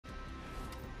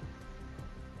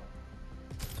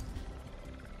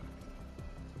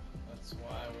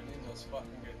those fucking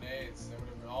grenades. They would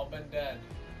have all been dead.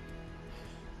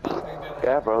 Nothing did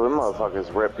Yeah, bro, them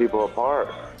motherfuckers rip people apart.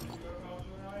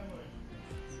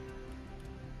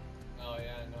 Oh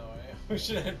yeah, no way. We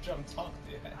should have jumped off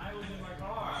the edge. I was in my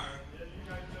car. You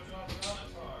guys jumped off another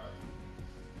car.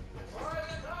 Where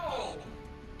did it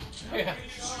go?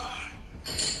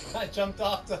 Yeah. I jumped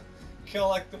off to kill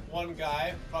like the one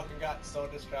guy. Fucking got so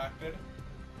distracted.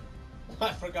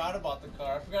 I forgot about the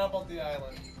car. I forgot about the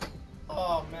island.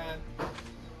 Oh man.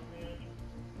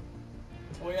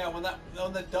 Well, yeah, when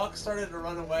the duck started to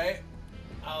run away,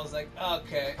 I was like,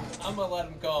 okay, I'm gonna let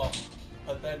him go.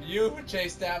 But then you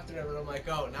chased after him, and I'm like,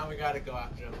 oh, now we gotta go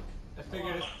after him. I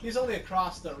figured he's only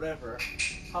across the river.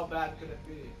 How bad could it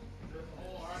be?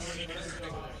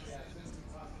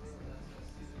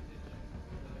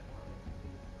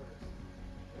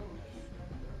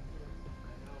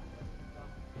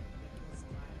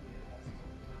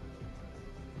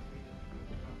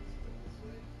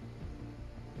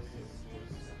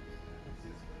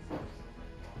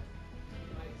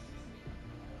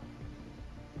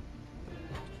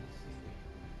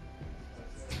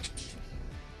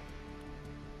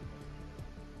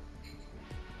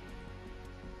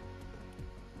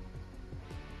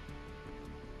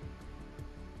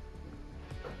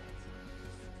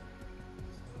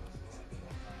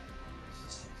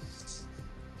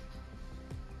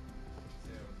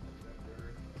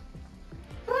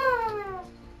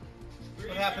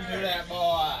 What happened to that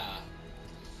boy?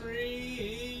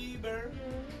 Free bird.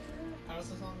 How does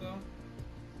the song go?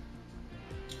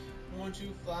 Won't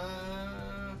you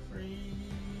fly free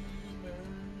bird?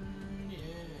 Yeah.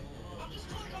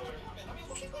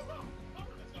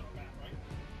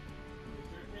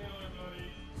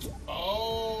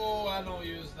 Oh, I don't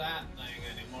use that thing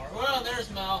anymore. Well,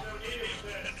 there's Mel.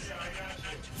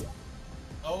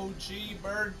 OG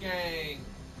Bird Gang.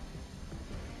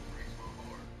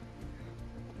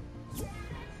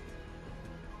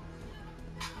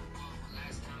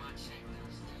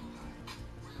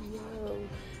 Yo.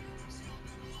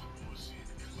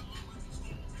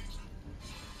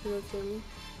 You guys hear me?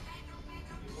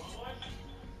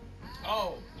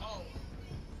 Oh.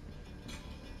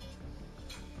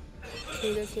 Can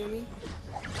you guys hear me?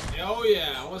 Oh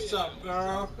yeah, what's up,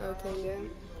 girl? Okay, yeah.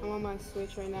 I'm on my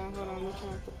Switch right now. Hold on, let me turn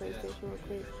off the PlayStation real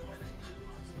quick.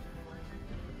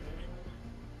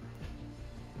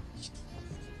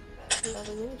 Yeah,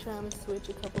 we're gonna try and switch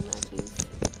a couple matches.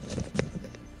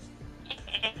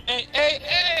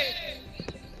 Hey!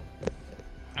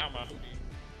 Alma.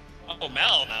 Oh,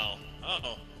 Mel.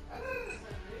 Uh-oh.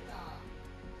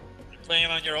 You're playing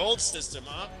on your old system,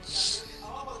 huh?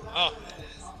 Oh.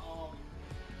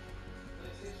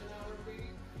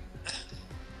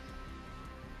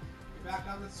 You back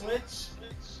on the Switch?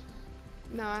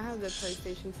 No, I have the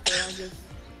PlayStation still. I just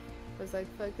was like,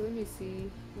 fuck it, let me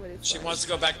see what it's She like. wants to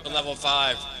go back to level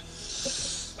 5.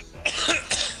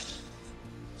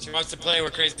 She wants to play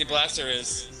where Crazy Blaster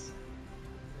is.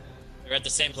 They're at the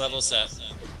same level set.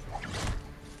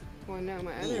 Well, no,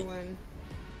 my other one,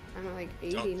 I'm at like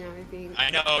 80 now, I think. I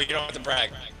know, you don't have to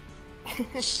brag.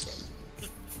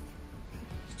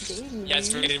 Dang, Yes,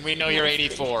 dude. Raiden, we know you're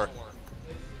 84.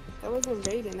 That wasn't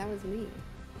Raiden, that was me.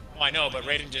 Oh, I know, but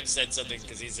Raiden just said something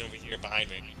because he's over here behind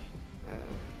me. Oh.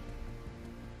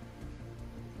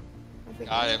 I think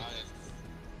Got him.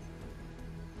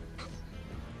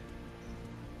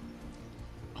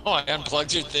 Oh, I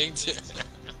unplugged your thing too.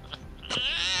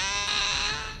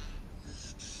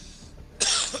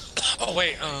 Oh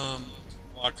wait,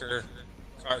 Walker,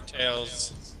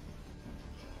 Cartels.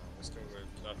 Let's go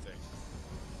with nothing.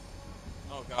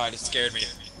 Oh god, it scared me.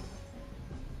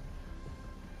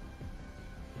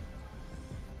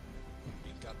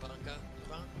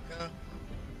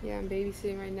 Yeah, I'm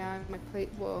babysitting right now. My plate,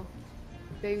 well,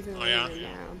 baby's in the room right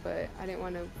now, but I didn't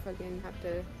want to fucking have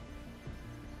to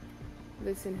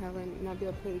listen hell and not be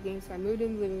able to play the game, so I moved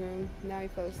in the living room. Now he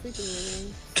fell asleep in the living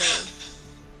room, so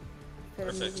instead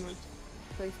of moving my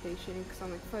PlayStation, because I'm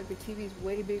like, fuck, the TV's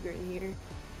way bigger in here,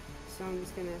 so I'm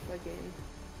just gonna fucking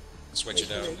switch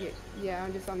it out. Yeah,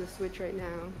 I'm just on the Switch right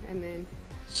now, and then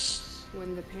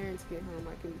when the parents get home,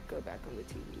 I can go back on the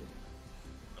TV.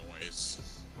 Noise.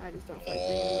 I just don't like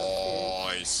bringing him upstairs.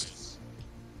 Nice.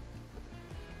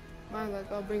 My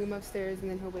luck, I'll bring him upstairs and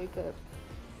then he'll wake up.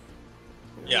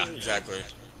 Yeah, exactly.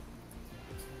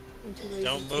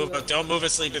 Don't move a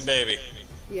sleeping baby.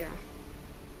 Yeah.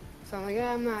 So I'm like,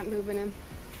 yeah, I'm not moving him.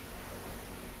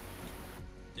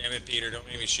 Damn it, Peter, don't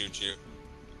make me shoot you.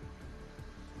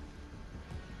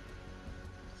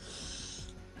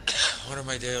 What are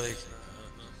my daily?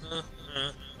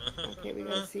 Okay, we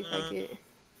gotta see if I get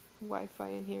Wi-Fi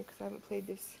in here because I haven't played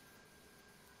this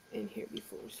in here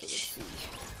before, so let's see.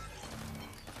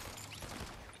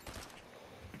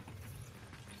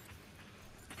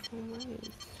 Alright.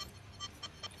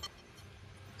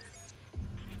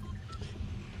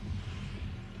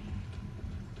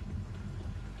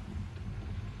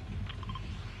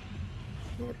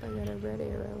 Yep, I got a red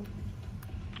arrow.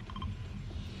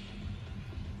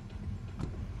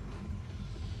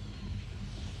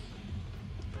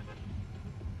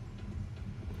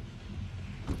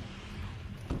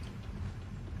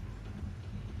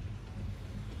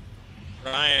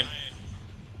 Ryan.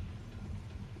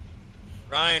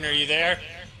 Ryan, are you there?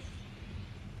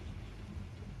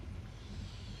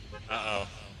 Uh-oh.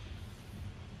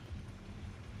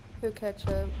 He'll catch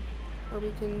up, or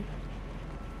we can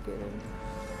get him.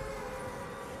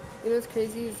 You know what's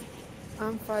crazy is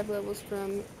I'm 5 levels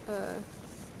from,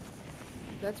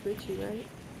 that's Richie, right?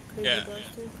 Crazy Yeah.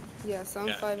 Blaster? Yeah, so I'm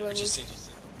Yeah, 5 Richie levels, C.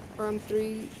 or I'm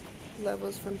 3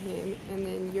 levels from him, and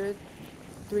then you're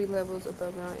 3 levels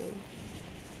above Ryan.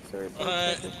 So we're both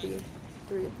What? technically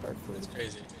 3 apart from That's him.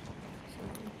 crazy. So,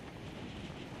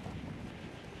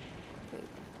 like,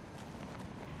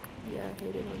 yeah, I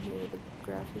hate it on here. The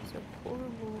graphics are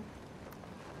horrible.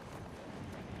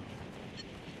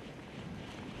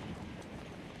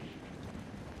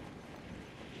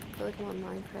 I feel like I'm on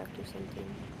Minecraft or something.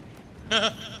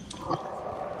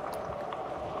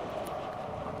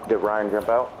 Did Ryan jump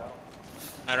out?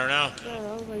 I don't know. God,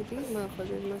 I was like, these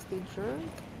motherfuckers must be drunk.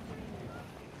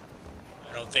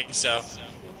 I don't think so.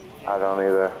 I don't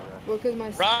either. Well, because my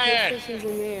Ryan! PlayStation's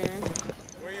in there,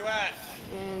 Where you at?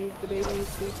 and the baby's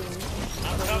sleeping.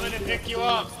 I'm So I coming went to to pick the you baby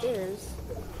up. upstairs,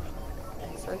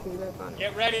 so I can get up on it.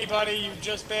 Get ready, buddy. You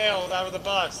just bailed out of the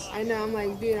bus. I know, I'm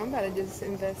like, dude, I'm about to just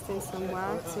invest in some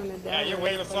wax and a Yeah, dad. you're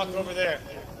way the fuck over there.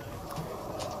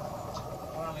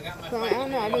 Hold on, I got my So, I fight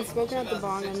don't know, I've video been smoking from out the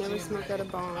bong. I never 2016 smoked out a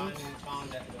ready. bong.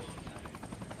 Found it.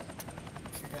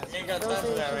 You ain't got I was time for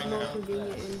saying that it's right more now.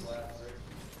 convenient and,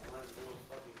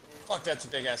 Fuck, that's a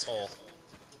big ass hole.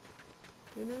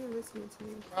 you're not even listening to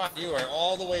me. You are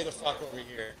all the way the fuck over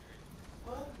here.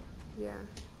 Yeah.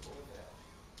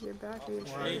 You're back, dude.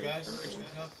 Where are you guys?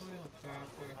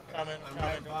 Coming, I'm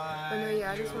right coming. by Oh no,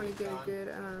 yeah, I just you. want to get a good,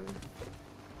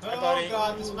 Hi, buddy. Oh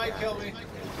god, this might kill me.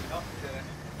 Oh, did it.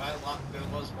 If I locked, there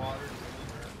was water.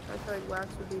 I feel like wax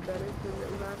would be better because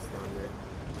it lasts longer.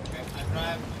 Okay, I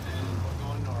drive and we're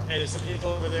going north. Hey, there's some people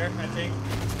over there, I think.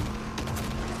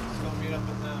 Let's go meet up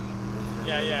with them.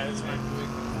 Yeah, yeah, it's fine. We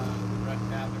can, the Red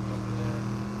Catholic over there.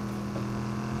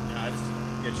 Yeah, I just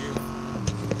get you.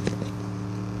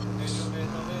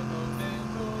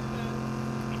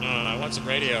 I want some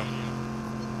radio.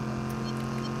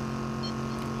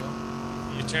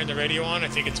 You turn the radio on, I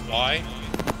think it's Y.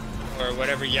 Or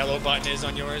whatever yellow button is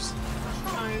on yours.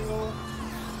 Triangle.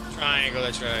 Triangle,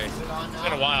 that's right. Is it on It's now?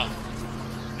 been a while.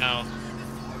 No. I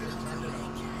just turned it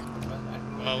on. But I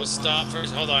can Well, we'll stop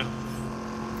first. Hold on.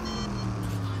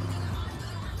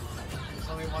 There's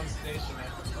only one station I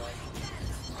can play.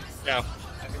 Go.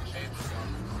 I can change it.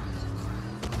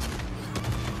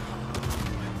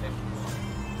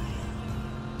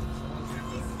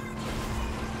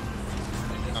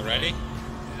 Already?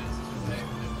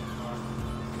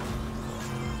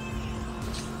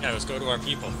 Yeah, let's go to our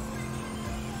people.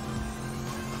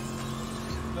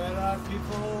 Let our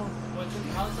people,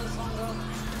 how's that song go?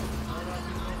 Let our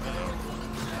people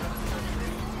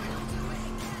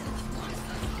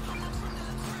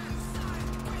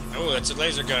Oh, that's a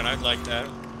laser gun. I'd like that.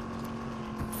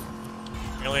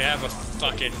 We only have a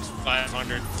fucking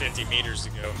 550 meters to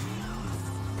go.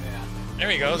 yeah. There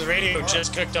we go. The radio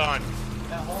just cooked on.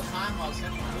 That whole time I was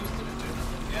hitting the boost and it didn't.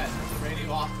 Yeah, I turned the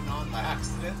radio off and on by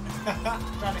accident.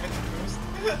 Trying to hit the boost.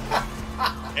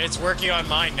 It's working on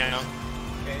mine now.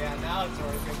 Okay, yeah, now it's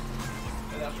working.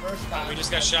 But that first time We just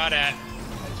got shot at. I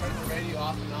turned the radio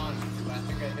off and on, but I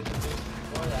think I hit the boost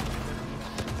before that.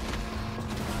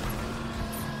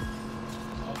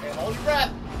 Okay, hold your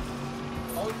breath.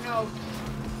 Hold your nose.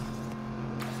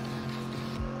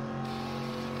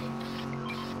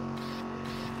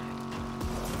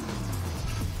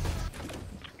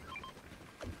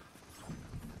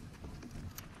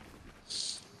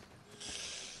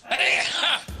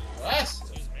 Wes!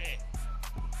 Excuse me.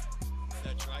 Where'd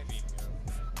that tri-beam go?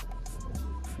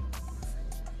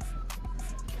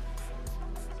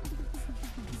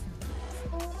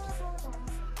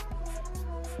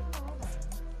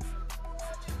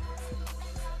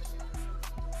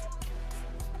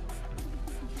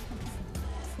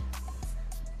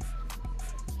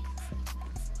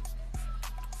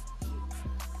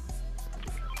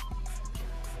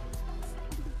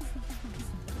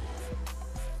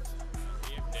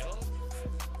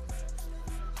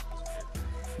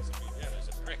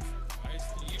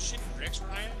 bricks,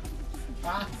 Ryan?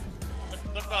 Huh?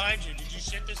 Look behind you. Did you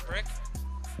shit this brick?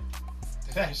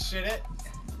 Did I shit it?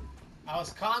 I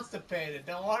was constipated,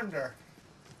 no wonder.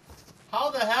 How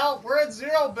the hell? We're at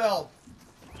 0 build.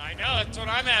 I know, that's what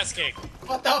I'm asking.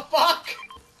 What the fuck?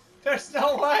 There's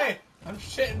no way. I'm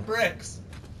shitting bricks.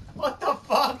 What the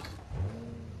fuck?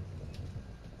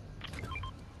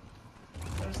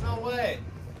 There's no way.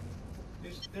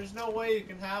 There's no way you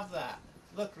can have that.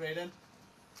 Look, Raiden.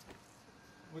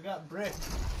 We got bricks.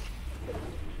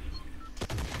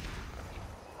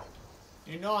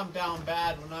 You know I'm down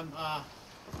bad when I'm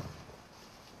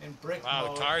in brick Wow,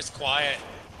 mode. car's quiet.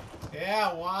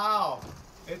 Yeah, wow.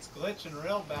 It's glitching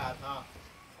real bad, huh?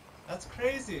 That's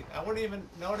crazy. I wouldn't even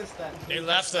notice that. They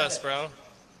left us, bro.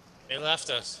 They left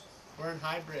us. We're in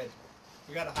hybrid.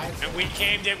 We got a hybrid. And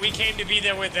we came to be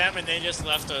there with them, and they just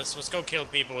left us. Let's go kill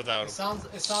people without It them.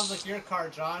 sounds like your car,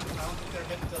 John. I don't think they're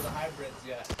hip to the hybrids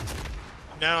yet.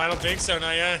 No, I don't think so,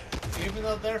 not yet. Even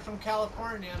though they're from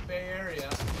California, Bay Area,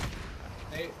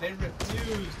 they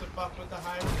refuse to fuck with the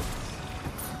hybrids.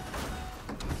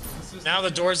 Now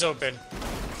the door's open.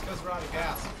 It's because we're out of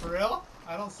gas. For real?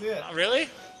 I don't see it. Really?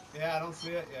 Yeah, I don't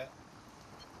see it yet.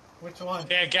 Which one?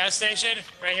 Yeah, gas station?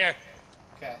 Right here.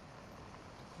 Okay.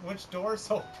 Which door's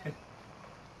open?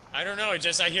 I don't know, I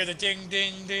hear the ding,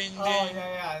 ding, ding, ding. Oh,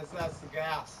 yeah, that's the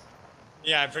gas.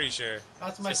 Yeah, I'm pretty sure.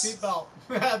 That's my Just- seatbelt.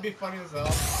 That'd be funny as hell.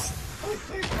 Please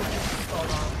put your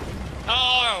seatbelt on.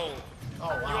 Oh! Oh,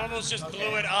 wow. You almost just Okay,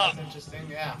 blew it up. That's interesting,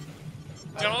 yeah.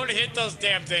 Don't hit those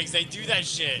damn things, they do that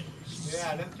shit. Yeah,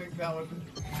 I didn't think that would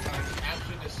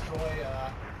actually destroy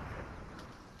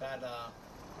that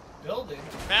building.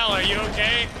 Mel, are you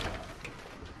okay?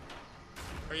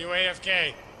 Are you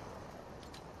AFK?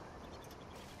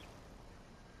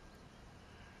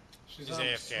 She's He's on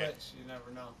the AFK. switch, you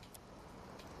never know.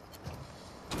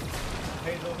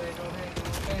 Halo, halo, halo,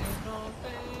 halo,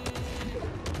 halo.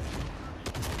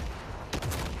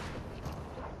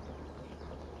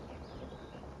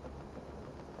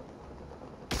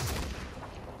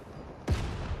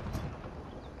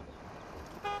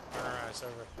 Alright, it's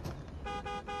over.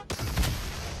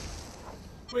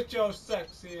 With your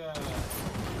sexy What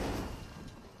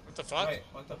the fuck? Wait,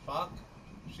 what the fuck?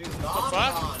 She's gone,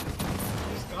 fuck? gone.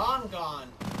 She's gone.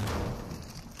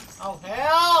 Oh,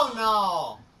 hell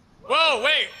no! Whoa,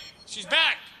 wait! She's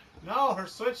back! No, her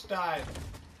switch died.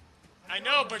 I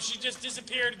know, but she just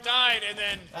disappeared and died, and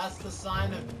then... That's the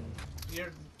sign of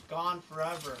you're gone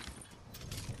forever.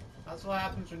 That's what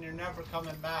happens when you're never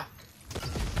coming back.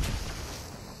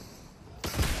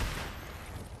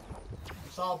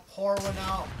 It's all pouring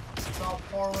out. It's all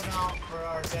pouring out for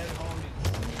our dead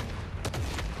homies.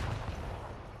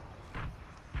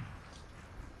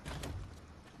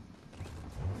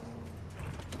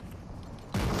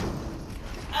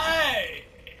 Hey!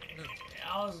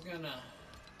 I was gonna...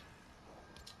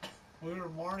 We were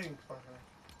mourning for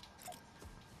her.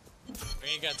 We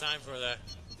ain't got time for that.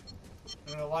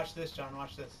 I'm gonna watch this, John.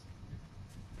 Watch this.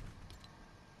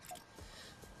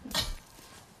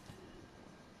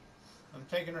 I'm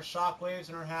taking her shockwaves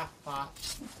and her half pot.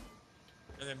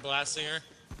 And then blasting her.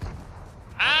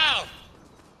 Ow!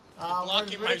 Where's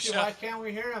Blocking my Ricky? shot. Why can't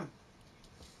we hear him?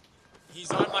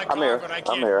 He's on my car, here. but I I'm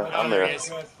can't. here. Oh, I'm there here. he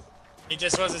is. He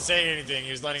just wasn't saying anything.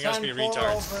 He was letting us be 10-4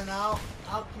 retards. over now.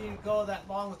 How can you go that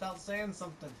long without saying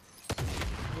something?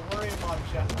 You worry about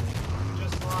you. You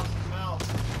just lost Mel.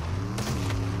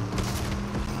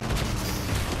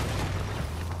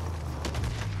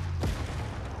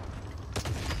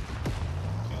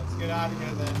 Okay, let's get out of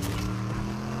here then.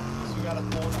 So we got a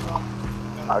full truck.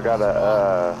 I got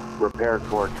a repair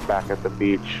torch back at the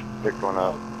beach. Picked one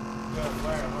up. Good.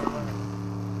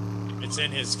 Where? It's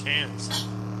in his cans.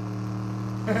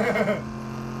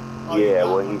 Oh, you Yeah, got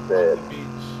what one he from said. the beach.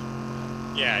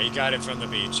 Yeah, he got it from the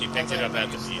beach. He picked it up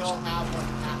at the You beach. still have one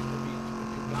at the beach, but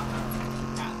you got one at the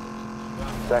beach. You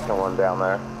got one. Second one down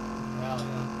there. Hell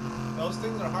yeah. Those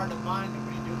things are hard to find, and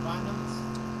when you do find them,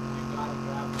 you gotta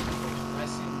grab them. I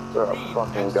see They're a three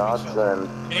fucking next to each other.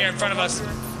 godsend. Here in front of us. No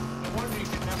wonder you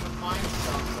can never find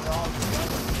stuff. They're all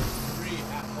together. There's three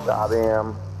at once. Got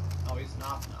him. Oh, he's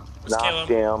not now. Let's kill Knocked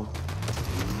him. him.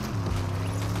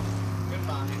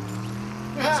 Goodbye.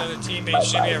 So the teammates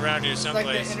should be around here It's like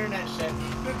the someplace. internet shit.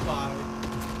 Goodbye.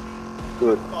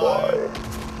 Goodbye.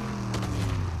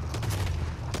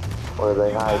 Where are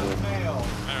they hiding? Mail.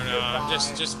 I don't know. I'm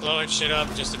just blowing shit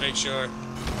up just to make sure.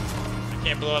 I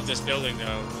can't blow up this building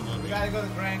though. We gotta go to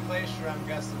Grand Glacier, I'm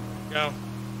guessing. Go.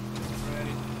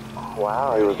 Ready?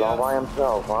 Wow, he was all by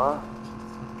himself, huh?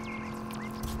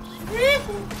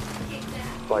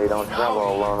 That's why you don't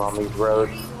travel alone on these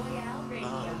roads. Yeah.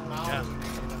 Mountain.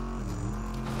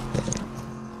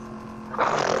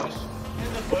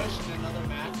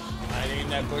 in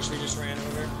that bush we just ran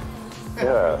over.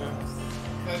 Yeah.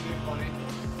 That'd be funny.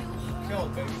 Kill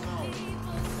it, baby. No.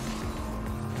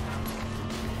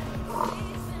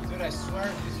 Dude, I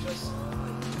swear he's just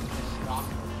stock.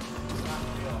 It's not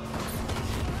real.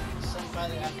 Sent by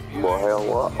the FBI. Well, hell,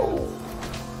 what? Oh.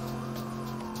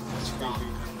 It's stock.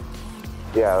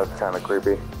 Yeah, that's kind of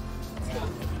creepy. Yeah.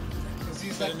 Because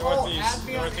he's To like, the oh, northeast, add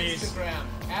me on northeast. Instagram.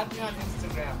 Add me on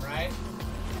Instagram, right?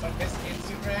 But his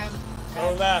Instagram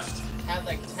Go left. had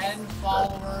like 10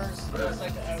 followers. It was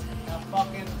like a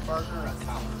fucking burner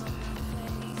account.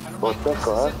 And I'm What like, the this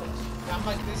fuck? isn't- I'm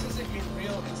like, this isn't your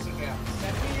real Instagram.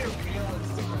 Send me your real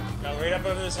Instagram. Go right up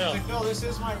over this hill. He's like, no, this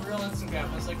is my real Instagram.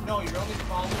 I was like, no, you're only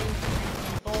following 3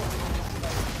 people, and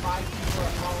like 5 people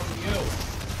are following you.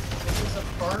 This is a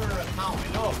burner account. I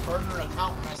know a burner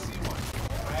account when I see one,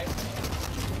 right?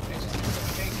 It's just a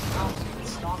fake account so you can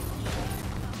stalk people.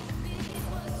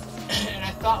 And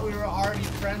I thought we were already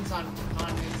friends on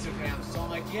Instagram, so I'm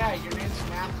like, yeah, your name's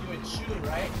Matthew and Chu,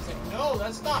 right? He's like, no,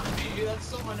 that's not me, that's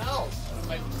someone else. And I'm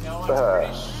like, no, I'm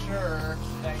pretty sure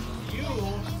that you,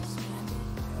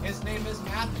 his name is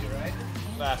Matthew, right?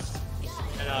 Left.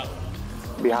 And up.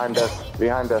 Behind us.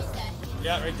 Behind us.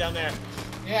 Yeah, right down there.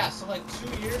 Yeah, so like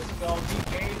 2 years ago,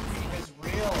 he gave me his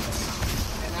real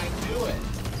account, and I knew it.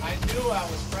 I knew I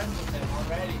was friends with him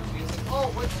already. He was like,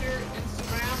 oh, what's your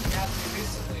Instagram? He asked me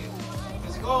recently.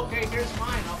 He's like, oh, okay, here's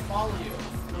mine, I'll follow you.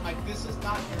 And I'm like, this is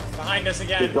not your Behind us He's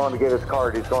again. going to get his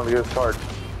card. He's going to get his card.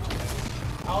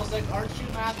 I was like, aren't you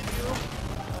Matthew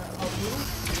Alou?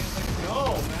 And he's like,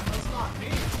 no, man, that's not me.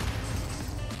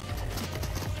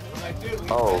 I'm like, dude,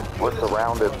 we've Oh, been through we're this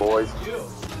surrounded, before. boys. That's you.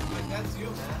 I'm like, that's you,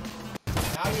 man.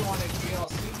 Now you want to be all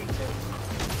secretive.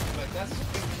 I'm like, that's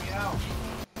freaking me out.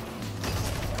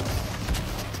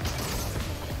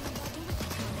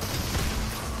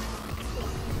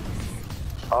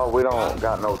 Oh, we don't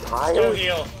got no Go tires?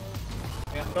 heal.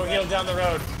 Yeah, Go heal down the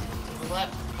road. to the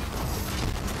left.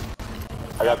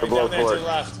 I got the Right down there to blowtorch. the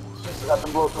left. I got the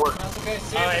blowtorch. That's okay,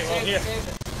 save All right, it, well, save here. it, save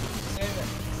it. Save it.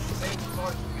 Save the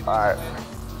torch. We can All use it right. later.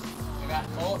 I got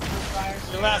bulletproof tires.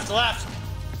 To the left, left.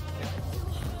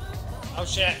 Oh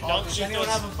shit, Oh, don't does shoot anyone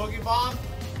those. have a boogie bomb? Need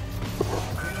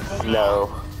a boogie No.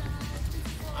 bomb?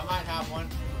 I might have one.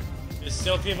 There's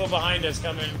still people behind us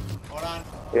coming. Hold on.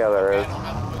 Yeah, there Okay, is. I don't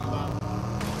have a boogie bomb.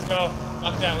 Let's go.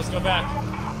 Up that, let's go back.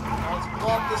 Now let's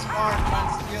blow up this car and try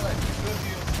and steal it. Two of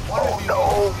you. One of you no.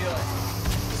 needs to steal it.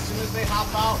 As soon as they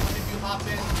hop out, one of you hop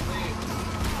in and leave.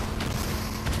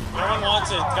 No one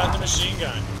wants it. It's got the machine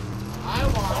gun. I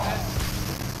want it.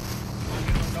 I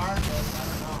mean, regardless, I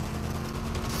don't know.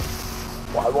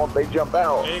 Why won't they jump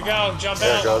out? There you go. Jump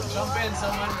There it out. goes. Jump in,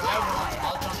 someone. I will.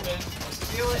 I'll jump in. Let's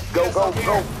steal it. Go, Meet us go, up here.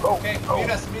 go, go, Okay, go. meet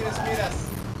us.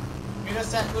 Meet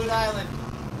us at Loot Island.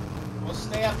 We'll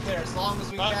stay up there as long as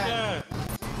we Fuck can. yeah.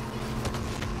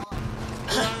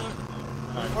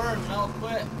 Word, Mel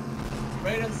quit.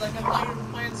 Raiden's like, I thought you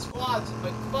were playing squads. I'm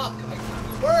like, fuck, we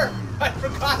were. I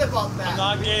forgot about that. I'm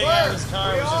not We getting were. out of this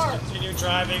car. We We'll are. just continue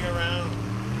driving around.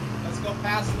 Let's go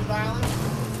past Loot Island.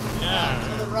 Yeah.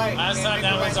 To the right. Last Okay, time make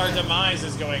that a was right our there. demise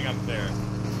is going up there.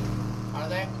 Are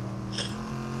they?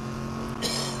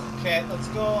 Okay, let's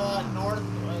go north.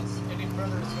 Any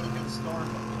further, it's gonna be a storm.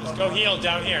 Let's go heal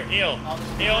down here. Heal. Oh, there's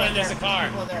people Heal right and there's a there. car.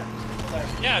 There's people there. There's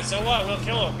people there. Yeah, so what? We'll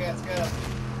kill him. Okay, let's get up.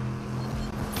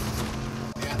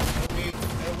 Yeah, they're weak.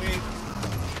 They're weak.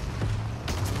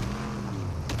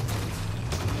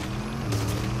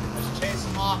 Let's chase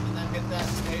them off and then hit that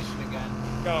station again.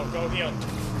 Go heal.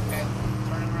 Okay,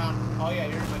 turning around. Oh yeah,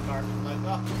 you're in my car. I'm like,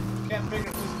 oh, can't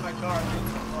figure who's in my car.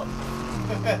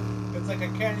 It's like I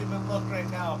can't even look right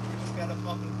now. We just gotta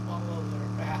fucking follow their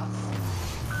paths.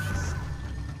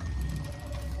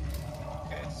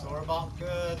 Okay, so we're about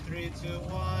good. 3, 2,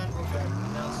 1. We're good.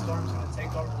 Now the storm's gonna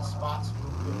take over the spots.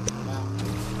 We're good.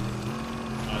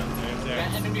 There's there.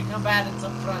 Yeah, enemy combatants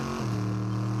up front.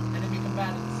 Enemy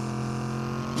combatants.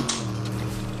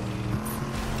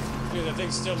 Dude, that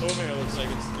thing's still moving. It looks like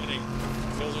it's spinning.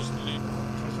 Wheels are spinning.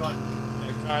 Which one?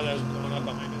 The car that was blowing up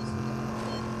behind us.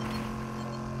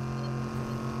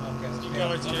 Okay, let's Keep go.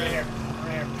 going, Over Jerry. here.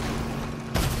 Over here.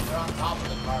 They're on top of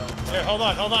the car. Here, hold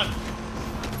on.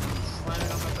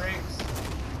 Slamming on my brakes.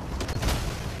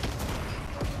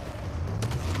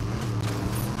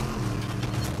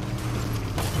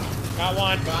 Got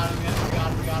one. Got him,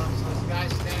 yeah, we got him. So this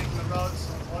guy's standing in the road, so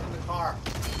one in the car.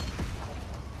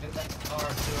 Hit that car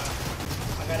too.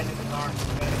 I gotta hit the car.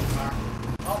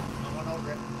 Oh, I went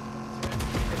over it.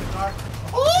 Hit the car.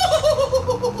 Oh!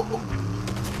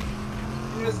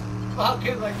 He was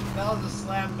fucking like, that was a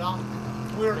slam dunk.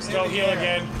 We were Let's in go the heal air.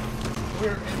 again. We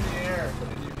were in the air,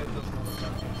 and you hit those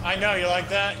motherfuckers. I know, you like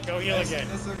that? Go heal again.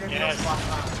 This is a good Yes. spot.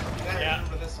 You gotta Yeah.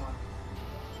 remember this one.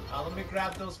 Let me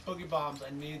grab those boogie bombs.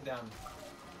 I need them.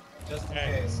 Just in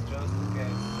Okay. case. Just in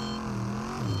case.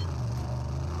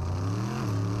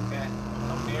 Okay.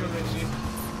 Come to you, Richie.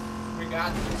 We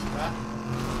got this, bruh.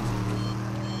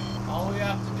 All we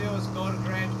have to do is go to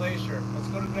Grand Glacier. Let's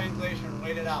go to Grand Glacier and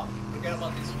wait it out. Forget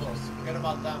about these fools. Forget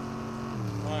about them.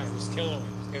 Why? Just kill him.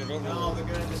 Just get it over No, with.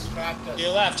 they're gonna distract us. To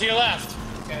your left, to your left.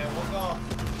 Okay, we'll go.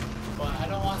 But I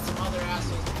don't want some other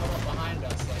assholes to come up behind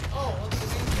us. Like, oh, look at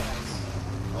these guys.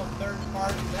 Oh, third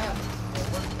party them. Well,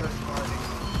 we're third party.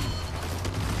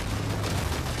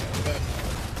 Okay,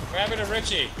 Grab it to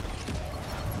Richie.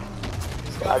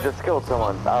 he's I got just killed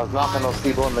someone. I was knocking those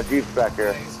people in the jeeps back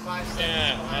here. He's 5 seconds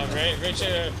Yeah, behind us.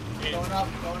 Richie. Going up,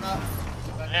 going up.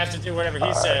 I have to do whatever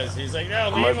he says. He's like, no,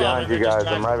 leave I'm right him. behind and you then just guys.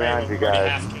 drive I'm right away behind when you we already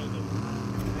guys. half killed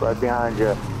him. Right behind you.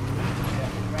 Yeah,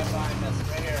 right behind us,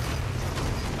 right here.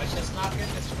 Let's just not get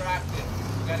distracted.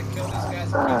 We gotta kill these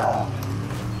guys. and keep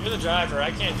moving. You're the driver.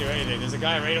 I can't do anything. There's a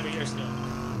guy right over here still.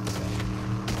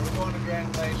 We're going to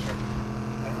Grand Glacier.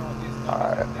 I don't know what these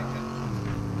guys are thinking.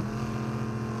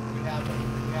 We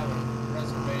have a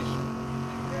reservation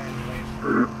in Grand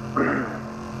Glacier.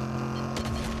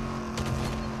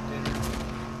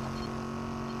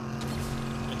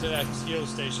 Into that fuel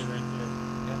station right there.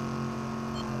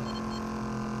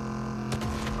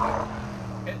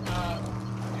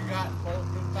 You got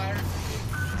bulletproof tires?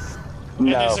 And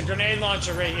No. there's a grenade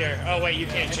launcher right here. Oh wait, you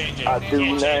can't change it. I You do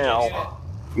can't change it. now.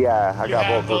 Yeah, I You got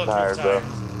have bulletproof tires though.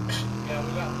 Yeah,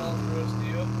 we got bulletproofs. Do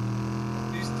you?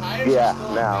 These tires Yeah, are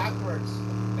still now. backwards.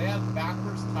 They have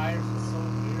backwards tires. It's so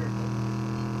weird.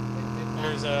 They did not.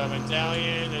 There's a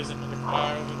medallion. There's another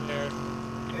car over there.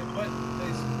 They put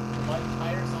these white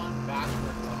tires on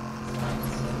backwards.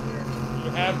 It's so weird.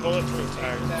 You have bulletproof Change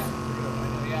tires. that through. I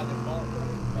know, yeah, they're bulletproof.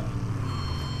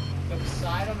 But the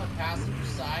side on the passenger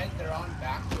side, they're on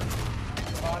backwards.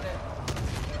 Think about it.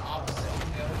 They're opposite on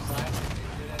the other side.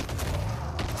 They didn't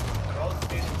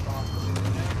rotate them properly. They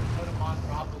never put them on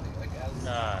properly, like as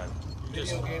God, you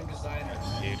just video game designers.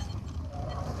 dude.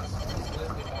 It's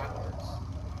completely backwards.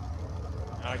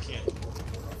 I can't.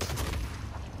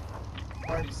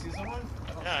 Already you see someone?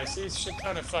 I don't Yeah, I see a shit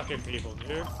ton of fucking people,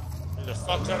 dude. There's a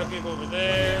fuck ton of people over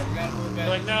there. We gotta move They're in.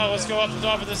 like, no, let's go up the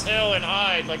top of this hill and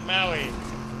hide like Maui.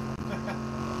 I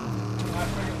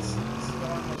figured the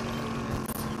storm was moving in.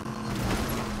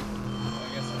 I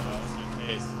guess it was.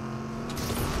 Face.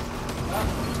 Ah,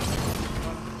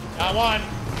 Got one.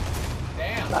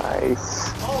 damn.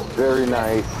 Nice. Holy Very shit.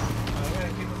 nice. We gotta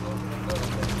keep it moving a little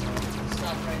bit.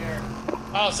 Stop right here.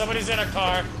 Oh, somebody's in a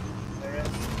car. There is.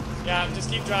 Yeah, just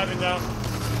keep driving though.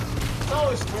 It's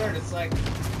always weird. It's like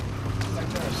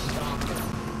they're a stalker.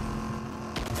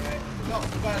 Okay. No, we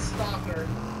got a stalker.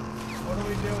 What do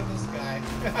we do with this guy?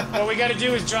 What we gotta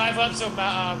do is drive up so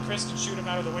Chris can shoot him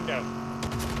out of the window.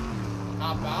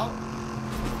 Hop out?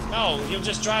 No, he'll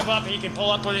just drive up and he can pull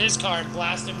up with his car and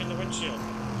blast him in the windshield.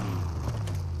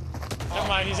 Never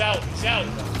mind, he's out. He's out.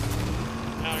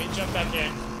 No, he jumped back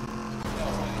in. No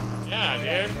way. Yeah, Oh,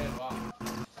 dude. he did.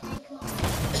 Wow.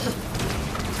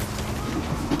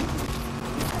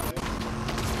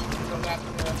 Go back to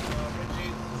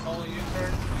Richie. Follow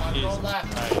U-turn. Come on, go Jesus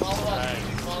left. Christ. Follow us. Right.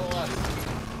 Richie, follow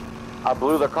us. I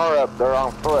blew the car up. They're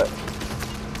on foot.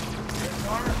 Your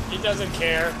car? He doesn't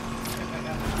care.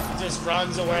 He just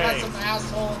runs We got away. some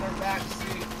asshole in our back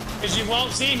seat. Because you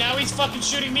won't see, now he's fucking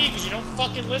shooting me because you don't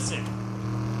fucking listen.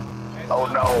 Okay, Oh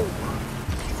so- no.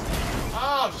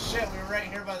 Oh shit, we were right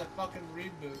here by the fucking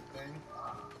reboot thing.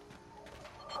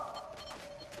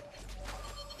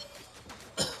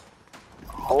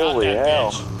 Holy Got that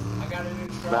hell. bitch. I got a new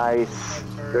truck. Nice.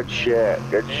 My turn. Good shit.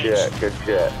 Good shit. Good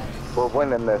shit. We're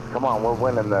winning this. Come on, we're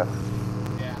winning this.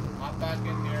 Yeah, hop back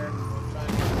in here. We'll try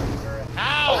and get the turret.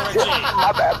 How, Richie?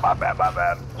 My bad, my bad, my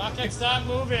bad. Fucking stop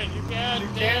moving. You can't. You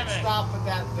Damn can't it. stop with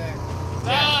that thing.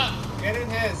 Stop. Get in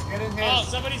his. Get in his. Oh,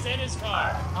 somebody's in his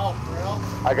car. Oh, for real?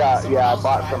 I got, Someone yeah, I else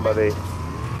bought driving? somebody.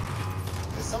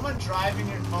 Is someone driving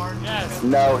your car? and Yes. just-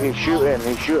 No, he's shooting for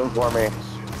me. Shoot.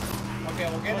 Okay,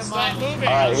 we'll get Well, him stop on. moving.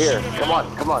 Alright, I'll here. shoot him Come out.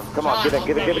 on, come on, come on. John, Get in, I'll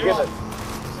get in, pick get in, you get up. in.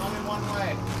 There's only one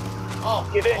way. Oh,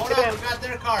 Get in, hold get on. in. We got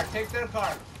their car. Take their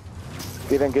car.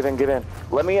 Get in, get in, get in.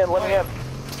 Let me in, let me in.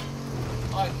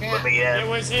 Oh, I can't.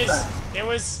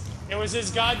 It was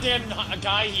his goddamn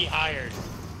guy he hired.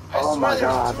 I Oh swear my there's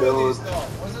God, two of these dude. though.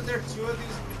 Wasn't there two of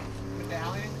these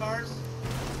medallion cars?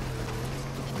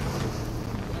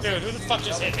 Dude, who the fuck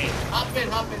just hit me? Hop in,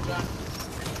 John.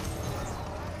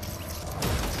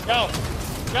 Go!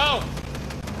 Go!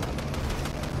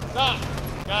 Stop!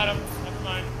 Got him. Never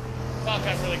mind. Fuck,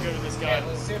 I'm really good with this Okay, gun.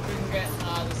 let's see if we can get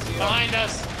this heal. Behind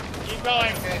us. Keep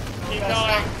going. Okay, no, Keep we gotta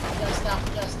going. Stop. We gotta stop.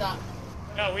 We gotta stop.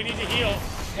 No, we need to heal.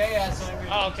 Yeah, that's what I mean.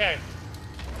 Oh, okay.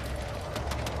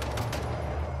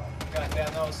 God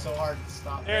damn, that was so hard to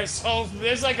stop.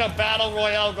 There's like a battle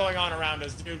royale going on around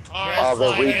us, dude. Cars Oh,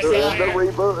 they're flying rebooting. They're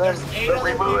everywhere. rebooting. There's 8 They're other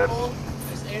rebooting. people.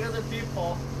 There's 8 other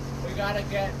people. We gotta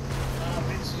get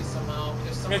Richie somehow.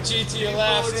 There's someone Richie just to your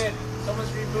left. rebooted. Someone's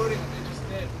rebooting. They just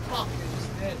did. Fuck, they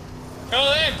just did.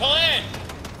 Pull in, pull in.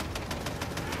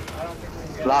 I don't think we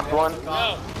can get Locked him. one?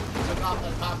 No. Took off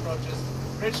the cockroaches.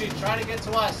 Richie, try to get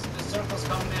to us. The circle's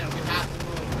coming in. We have to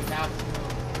move. We have to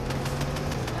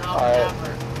move. Now or Alright.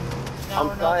 never. Now I'm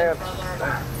or never, trying.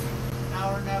 brother.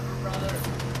 Now or never, brother.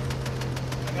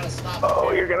 I gotta stop. Oh,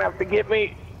 him. you're gonna have to get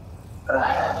me. I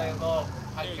gotta lay low.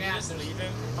 I Dude, you can't. just There's leave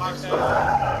him cars like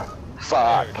that?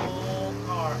 Fuck. whole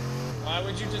car. Why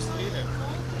would you just leave him?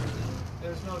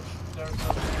 There's no chance.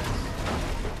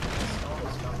 Storm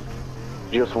is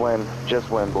coming. Just win. Just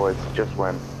win, boys. Just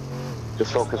win.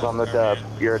 Just focus on the dub.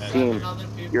 You're a team. 7 other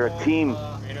people, You're a team.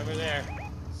 Right over there.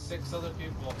 6 other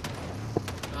people.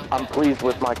 Not I'm yet, pleased not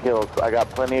with yet. my kills. I got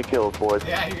plenty of kills, boys.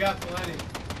 Yeah, you got plenty.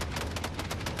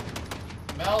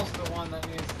 Mel's the one that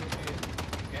needs to be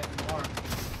getting more.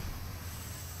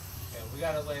 Yeah, we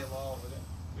gotta lay low.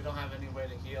 We don't have any way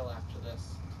to heal after this.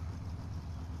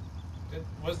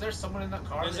 Was there someone in the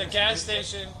car? There's that a just gas moved it?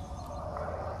 station.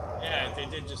 Yeah, they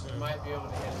did just We move. might be able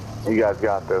to hit it. You guys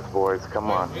got this, boys.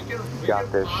 Come on. We Got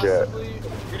can this shit. possibly-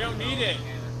 We don't need it.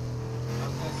 I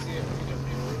was gonna see if we can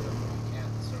reboot them, but we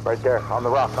can't. So Right there. On the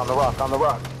rock. On the rock. On the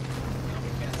rock.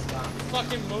 we can't stop.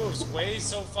 Fucking moves way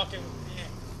so fucking. Yeah.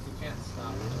 We can't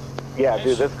stop. Yeah,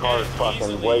 dude, this car is fucking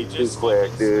Easily way too just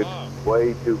quick, fucking dude. stop.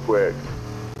 Way too quick.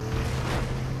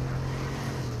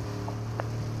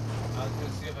 I was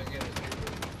gonna see if I can get it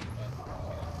rebooted,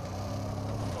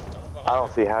 but I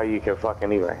don't see how you can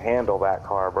fucking even handle that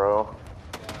car, bro.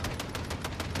 yeah.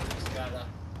 I just gotta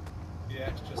be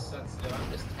extra sensitive.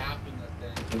 I'm just tapping the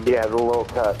thing. Yeah, the little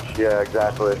touch. Yeah,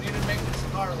 exactly. We need to make this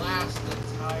car last the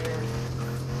entire game.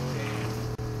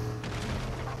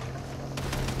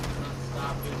 Not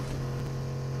stopping.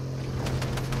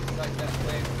 It's like that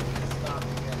flame. We can stop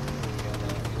again.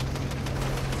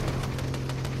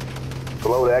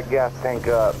 Blow that gas tank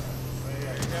up. Right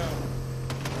here. There you go.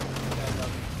 Yeah,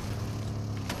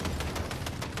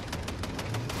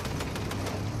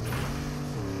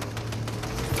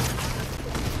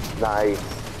 Nice.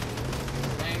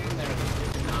 hang in there.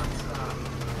 We do not stop.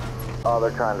 Oh,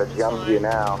 they're trying to jump you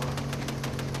now. I'm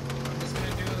just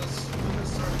gonna do this. Do the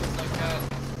circles like that.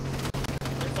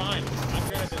 You're fine. I'm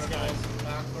good at this, guys.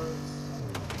 Backwards.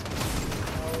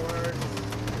 Forward.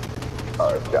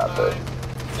 Oh, it's got this.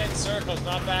 10 circles,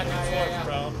 not back and forth, Yeah.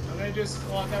 bro. I'm gonna just.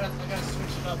 Well, I gotta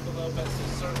switch it up a little bit.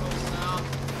 So circles now.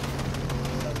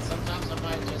 But sometimes I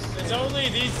might just. There's only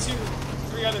these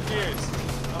 3 other dudes.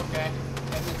 Okay.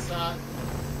 And it's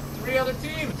 3 other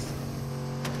teams.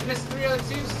 And it's 3 other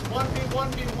teams. It's 1v1,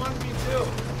 1v1, 1v2.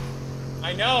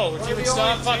 I know. If We're you would the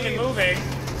stop only fucking team. moving,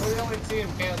 We're the only team.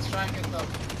 Okay, let's try and get them.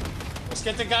 let's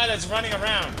get the guy that's running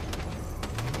around.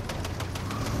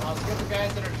 Well, let's get the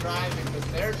guys that are driving because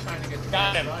they're trying to get the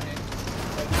Got guys him. running.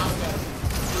 But now we got.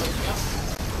 Yep.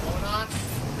 Going on.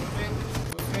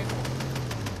 Moving.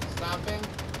 Stopping.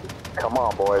 Come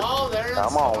on, boys. Oh, they're in Come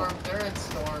storm. on. They're in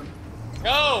storm.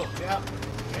 Go! Yep.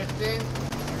 Drifting.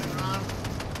 Turning around.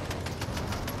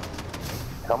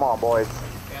 Come on, boys.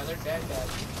 Yeah, they're dead.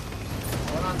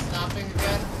 Going on stopping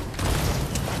again.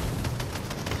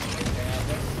 Yeah,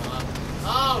 they're fucked.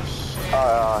 Oh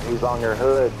shit. He's on your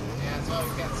hood. Yeah, that's why we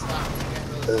can't stop. We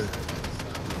can't really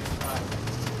stop.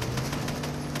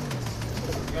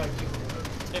 We gotta keep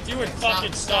moving. If you would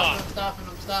fucking stop. I'm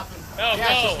stopping. No,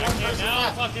 Yeah, it's go! just I one can't person now.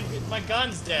 left. Fucking, my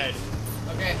gun's dead.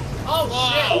 Okay. Oh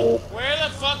Wow! shit! Where the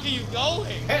fuck are you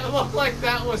going? It looked like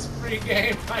that was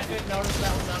pre-game. I didn't notice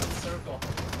that was out of the circle.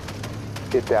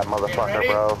 Get that Okay, motherfucker, ready?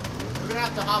 bro. We're gonna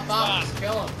have to hop out and Stop. just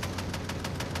kill him.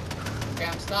 Okay,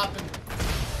 I'm stopping.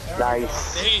 There we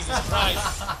Nice. Jesus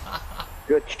Christ.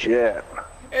 Good shit. go.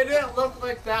 It didn't look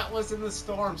like that was in the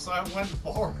storm, so I went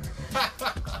forward.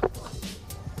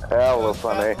 Hell It of was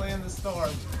funny. definitely in the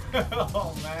storm.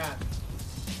 Oh man.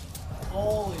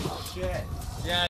 Holy shit. Yeah.